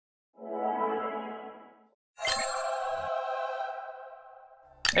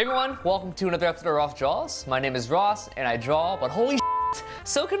Hey everyone, welcome to another episode of RossDraws. My name is Ross and I draw, but holy shit,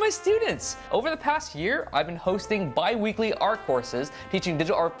 so can my students! Over the past year, I've been hosting bi-weekly art courses teaching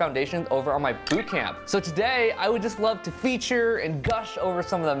digital art foundations over on my bootcamp. So today, I would just love to feature and gush over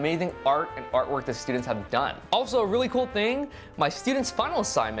some of the amazing art and artwork the students have done. Also, a really cool thing, my students' final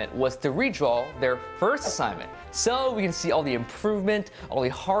assignment was to redraw their first assignment. So we can see all the improvement, all the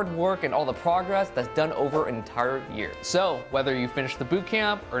hard work, and all the progress that's done over an entire year. So whether you finish the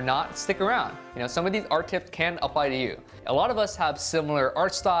bootcamp or not, stick around. You know, some of these art tips can apply to you. A lot of us have similar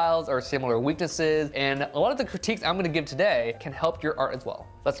art styles or similar weaknesses, and a lot of the critiques I'm gonna give today can help your art as well.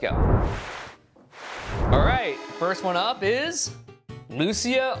 Let's go. All right, first one up is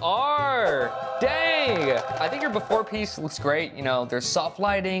Lucia R. Dang! I think your before piece looks great. You know, there's soft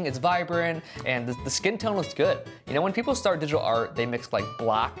lighting, it's vibrant, and the skin tone looks good. You know, when people start digital art, they mix like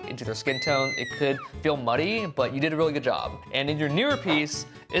black into their skin tone. It could feel muddy, but you did a really good job. And in your newer piece,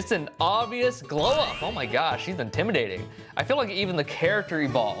 it's an obvious glow up. Oh my gosh, she's intimidating. I feel like even the character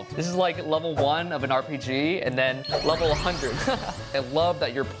evolved. This is like level 1 of an RPG and then level 100. I love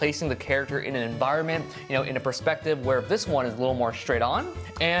that you're placing the character in an environment, you know, in a perspective where this one is a little more straight on.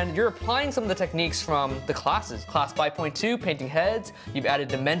 And you're applying some of the techniques from the classes. Class 5.2, painting heads. You've added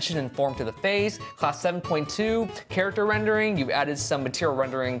dimension and form to the face. Class 7.2, character rendering. You've added some material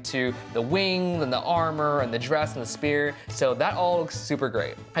rendering to the wings and the armor and the dress and the spear. So that all looks super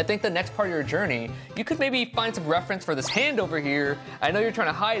great. I think the next part of your journey, you could maybe find some reference for this hand over here. I know you're trying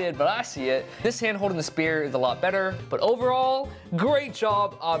to hide it, but I see it. This hand holding the spear is a lot better, but overall, great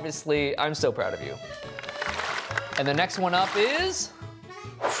job, obviously. I'm so proud of you. And the next one up is,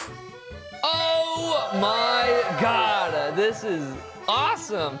 oh my God, this is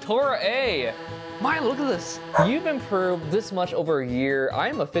awesome, Tora A. Maya, look at this. You've improved this much over a year. I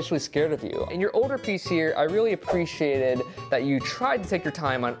am officially scared of you. In your older piece here, I really appreciated that you tried to take your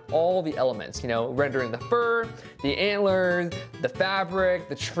time on all the elements, you know, rendering the fur, the antlers, the fabric,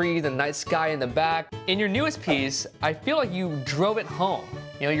 the tree, the night sky in the back. In your newest piece, I feel like you drove it home.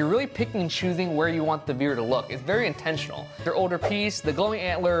 You know, you're really picking and choosing where you want the viewer to look. It's very intentional. Your older piece, the glowing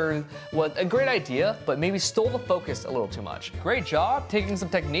antlers, was a great idea, but maybe stole the focus a little too much. Great job taking some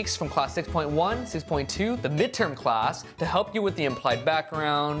techniques from class 6.1, 6.2, the midterm class, to help you with the implied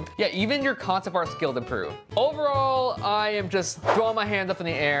background. Yeah, even your concept art skills improved. Overall, I am just throwing my hands up in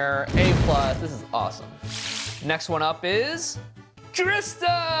the air. A+, this is awesome. Next one up is Drista!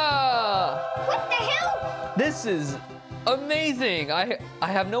 What the hell? This is amazing! I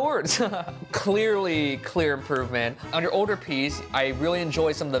have no words. Clearly clear improvement. On your older piece, I really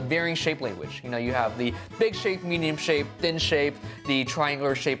enjoy some of the varying shape language. You know, you have the big shape, medium shape, thin shape, the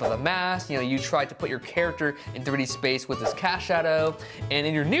triangular shape of the mask. You know, you tried to put your character in 3D space with this cast shadow. And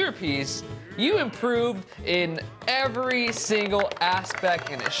in your newer piece, you improved in every single aspect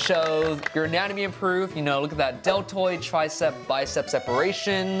and it shows. Your anatomy improved, you know, look at that deltoid, tricep, bicep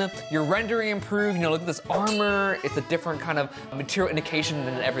separation. Your rendering improved, you know, look at this armor. It's a different kind of material indication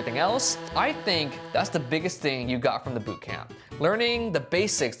than everything else. I think that's the biggest thing you got from the bootcamp. Learning the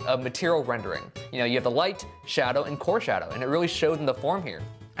basics of material rendering. You know, you have the light, shadow, and core shadow, and it really shows in the form here.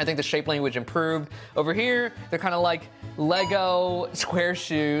 I think the shape language improved. Over here, they're kind of like Lego square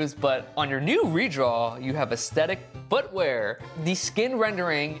shoes, but on your new redraw, you have aesthetic footwear. The skin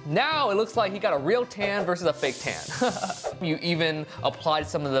rendering, now it looks like he got a real tan versus a fake tan. You even applied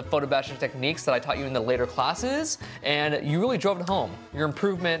some of the photobashing techniques that I taught you in the later classes, and you really drove it home. Your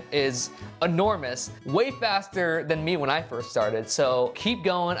improvement is enormous, way faster than me when I first started, so keep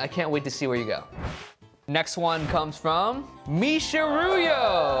going. I can't wait to see where you go. Next one comes from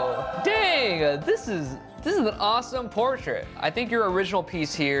Misharuyo. Dang, this is an awesome portrait. I think your original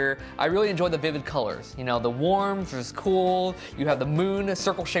piece here, I really enjoyed the vivid colors. You know, the warmth is cool. You have the moon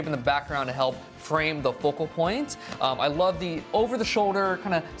circle shape in the background to help frame the focal points. I love the over-the-shoulder,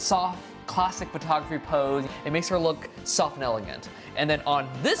 kind of soft, classic photography pose. It makes her look soft and elegant. And then on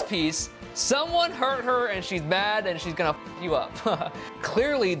this piece, someone hurt her and she's mad and she's gonna f you up.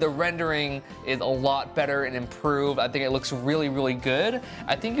 Clearly the rendering is a lot better and improved. I think it looks really, really good.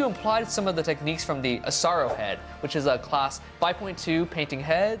 I think you applied some of the techniques from the Asaro head, which is a class 5.2 painting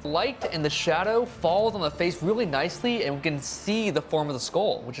head. Light and the shadow falls on the face really nicely and we can see the form of the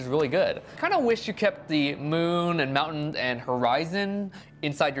skull, which is really good. Kind of wish you kept the moon and mountain and horizon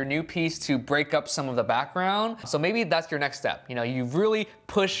inside your new piece to break up some of the background. So maybe that's your next step. You know, you've really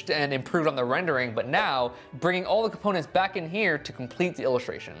pushed and improved on the rendering, but now bringing all the components back in here to complete the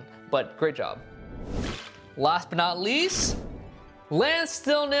illustration. But great job. Last but not least, Land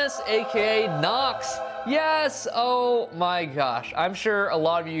Stillness, aka Nox. Yes! Oh my gosh. I'm sure a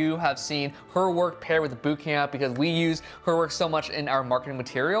lot of you have seen her work paired with the Bootcamp because we use her work so much in our marketing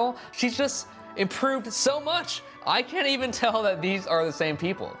material. She's just improved so much. I can't even tell that these are the same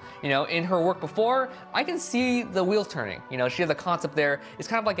people. You know, in her work before, I can see the wheels turning. You know, she has a concept there. It's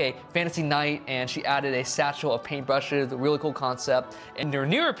kind of like a fantasy night, and she added a satchel of paintbrushes, a really cool concept. In her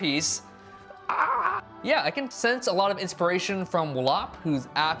newer piece, yeah, I can sense a lot of inspiration from GLOWUP, who's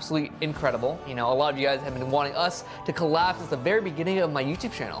absolutely incredible. You know, a lot of you guys have been wanting us to collab since the very beginning of my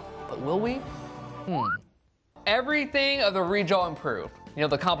YouTube channel, but will we? Everything of the redraw improved. You know,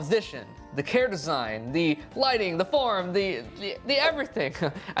 the composition, the care design, the lighting, the form, the everything.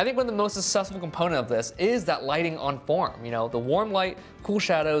 I think one of the most successful component of this is that lighting on form. You know, the warm light, cool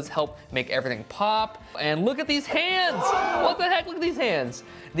shadows help make everything pop. And look at these hands! What the heck, look at these hands!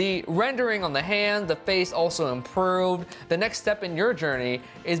 The rendering on the hand, the face also improved. The next step in your journey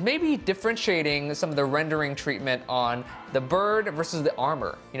is maybe differentiating some of the rendering treatment on the bird versus the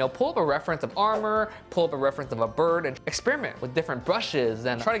armor. You know, pull up a reference of armor, pull up a reference of a bird, and experiment with different brushes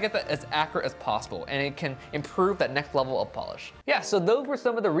and try to get that as accurate as possible, and it can improve that next level of polish. Yeah, so those were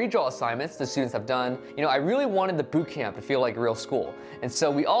some of the redraw assignments the students have done. You know, I really wanted the bootcamp to feel like real school, and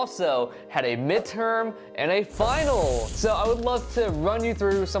so we also had a midterm and a final. So I would love to run you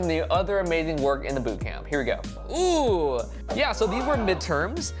through some of the other amazing work in the bootcamp. Here we go. Ooh, yeah, so these were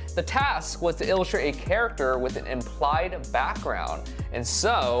midterms. The task was to illustrate a character with an implied background. And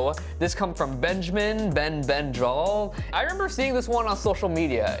so this comes from Benjamin Ben Draw. I remember seeing this one on social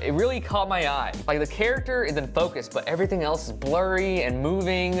media. It really caught my eye. Like, the character is in focus, but everything else is blurry and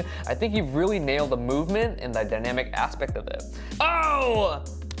moving. I think you've really nailed the movement and the dynamic aspect of it. Oh!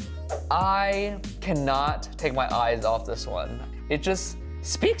 I cannot take my eyes off this one. It just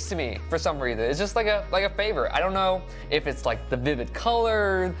speaks to me for some reason. It's just like a favorite. I don't know if it's like the vivid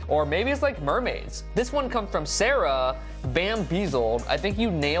colors or maybe it's like mermaids. This one comes from Sarah Bambeazled. I think you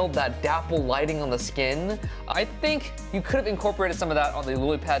nailed that dapple lighting on the skin. I think you could have incorporated some of that on the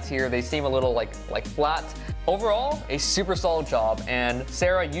lily pads here. They seem a little like flat. Overall, a super solid job, and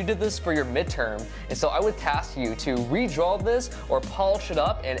Sarah, you did this for your midterm, and so I would task you to redraw this or polish it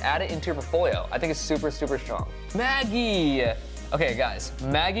up and add it into your portfolio. I think it's super, super strong. Maggie! Okay guys,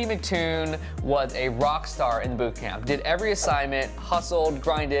 Maggie McToon was a rock star in the bootcamp, did every assignment, hustled,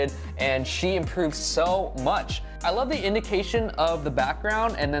 grinded, and she improved so much. I love the indication of the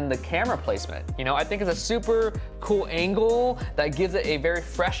background and then the camera placement. You know, I think it's a super cool angle that gives it a very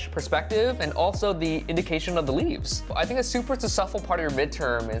fresh perspective, and also the indication of the leaves. I think a super successful part of your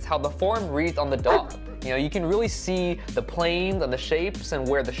midterm is how the form reads on the dog. You know, you can really see the planes and the shapes and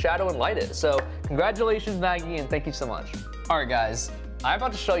where the shadow and light is. So congratulations, Maggie, and thank you so much. All right, guys, I'm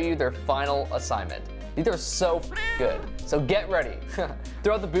about to show you their final assignment. These are so good, so get ready.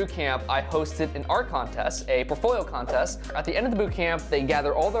 Throughout the bootcamp, I hosted an art contest, a portfolio contest. At the end of the bootcamp, they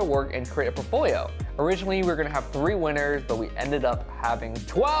gather all their work and create a portfolio. Originally, we were gonna have 3 winners, but we ended up having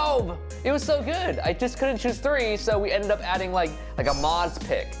 12. It was so good. I just couldn't choose 3, so we ended up adding like a mod's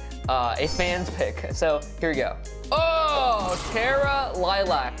pick, a fan's pick. So here we go. Oh, Tara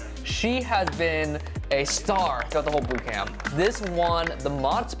Lilac. She has been a star throughout the whole bootcamp. This won the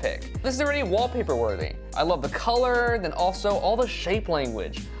mods pick. This is already wallpaper worthy. I love the color, then also all the shape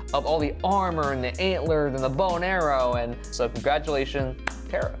language of all the armor and the antlers and the bow and arrow, and so congratulations,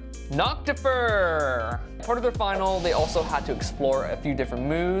 Tara. Noctifer! Part of their final, they also had to explore a few different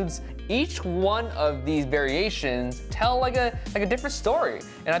moods. Each one of these variations tell like a different story,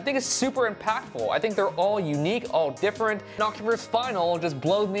 and I think it's super impactful. I think they're all unique, all different. Noctifer's final just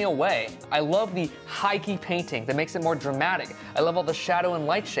blows me away. I love the high key painting that makes it more dramatic. I love all the shadow and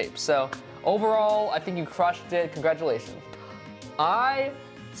light shapes. So overall, I think you crushed it. Congratulations. I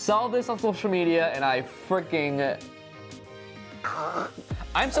saw this on social media and I freaking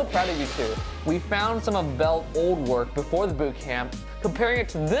I'm so proud of you two. We found some of Belle's old work before the bootcamp. Comparing it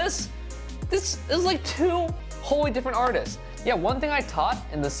to this is like 2 wholly different artists. Yeah, one thing I taught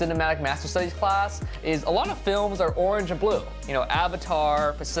in the Cinematic Master Studies class is a lot of films are orange and blue. You know,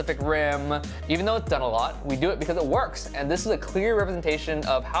 Avatar, Pacific Rim, even though it's done a lot, we do it because it works. And this is a clear representation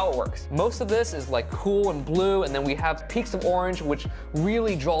of how it works. Most of this is like cool and blue, and then we have peaks of orange, which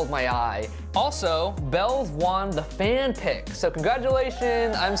really draws my eye. Also, Belle's won the fan pick. So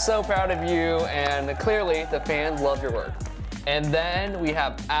congratulations, I'm so proud of you, and clearly the fans love your work. And then we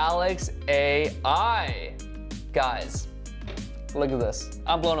have Alex AI. Guys, look at this.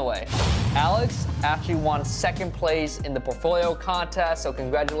 I'm blown away. Alex actually won 2nd place in the portfolio contest, so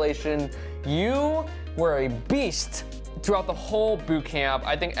congratulations. You were a beast throughout the whole boot camp,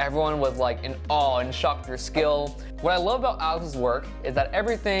 I think everyone was like in awe and shocked at her skill. What I love about Alex's work is that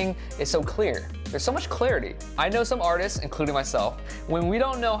everything is so clear. There's so much clarity. I know some artists, including myself, when we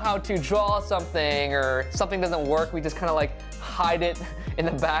don't know how to draw something or something doesn't work, we just kind of like hide it in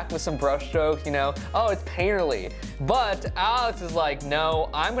the back with some brush strokes, you know? Oh, it's painterly. But Alex is like, no,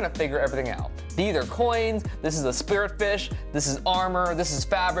 I'm gonna figure everything out. These are coins, this is a spirit fish, this is armor, this is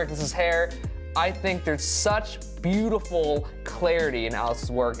fabric, this is hair. I think there's such beautiful clarity in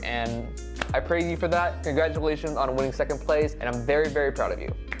Alex's work, and I praise you for that. Congratulations on winning second place, and I'm very, very proud of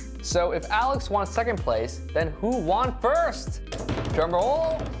you. So if Alex won second place, then who won first? Drum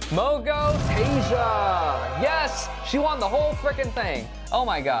roll, Mogo Tasia. Yes, she won the whole frickin' thing. Oh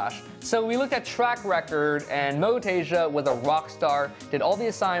my gosh. So we looked at track record, and Mogo Tasia was a rock star, did all the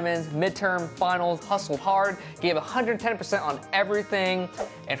assignments, midterm, finals, hustled hard, gave 110% on everything,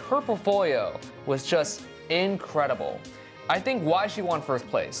 and her portfolio was just incredible. I think why she won first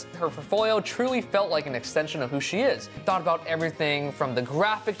place. Her portfolio truly felt like an extension of who she is. Thought about everything from the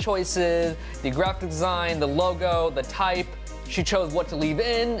graphic choices, the graphic design, the logo, the type. She chose what to leave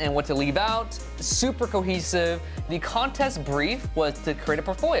in and what to leave out. Super cohesive. The contest brief was to create a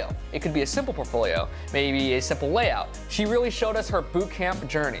portfolio. It could be a simple portfolio, maybe a simple layout. She really showed us her bootcamp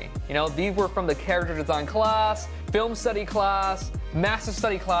journey. You know, these were from the character design class, film study class, master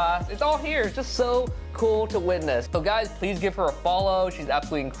study class. It's all here. It's just so cool to witness. So guys, please give her a follow. She's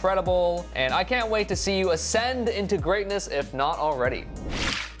absolutely incredible. And I can't wait to see you ascend into greatness, if not already.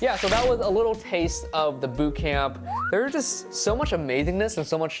 Yeah, so that was a little taste of the boot camp. There's just so much amazingness and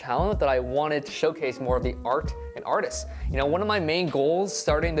so much talent that I wanted to showcase more of the art and artists. You know, one of my main goals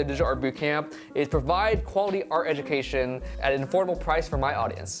starting the Digital Art Bootcamp is provide quality art education at an affordable price for my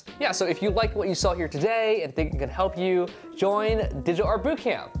audience. Yeah, so if you like what you saw here today and think it can help you, join Digital Art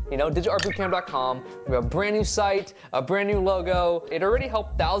Bootcamp. You know, digitalartbootcamp.com. We have a brand new site, a brand new logo. It already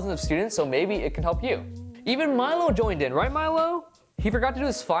helped thousands of students, so maybe it can help you. Even Milo joined in, right Milo? He forgot to do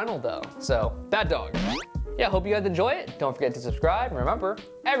his final though, so that dog. Yeah, hope you guys enjoy it. Don't forget to subscribe, and remember,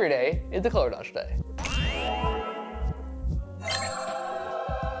 every day is the color dodge day.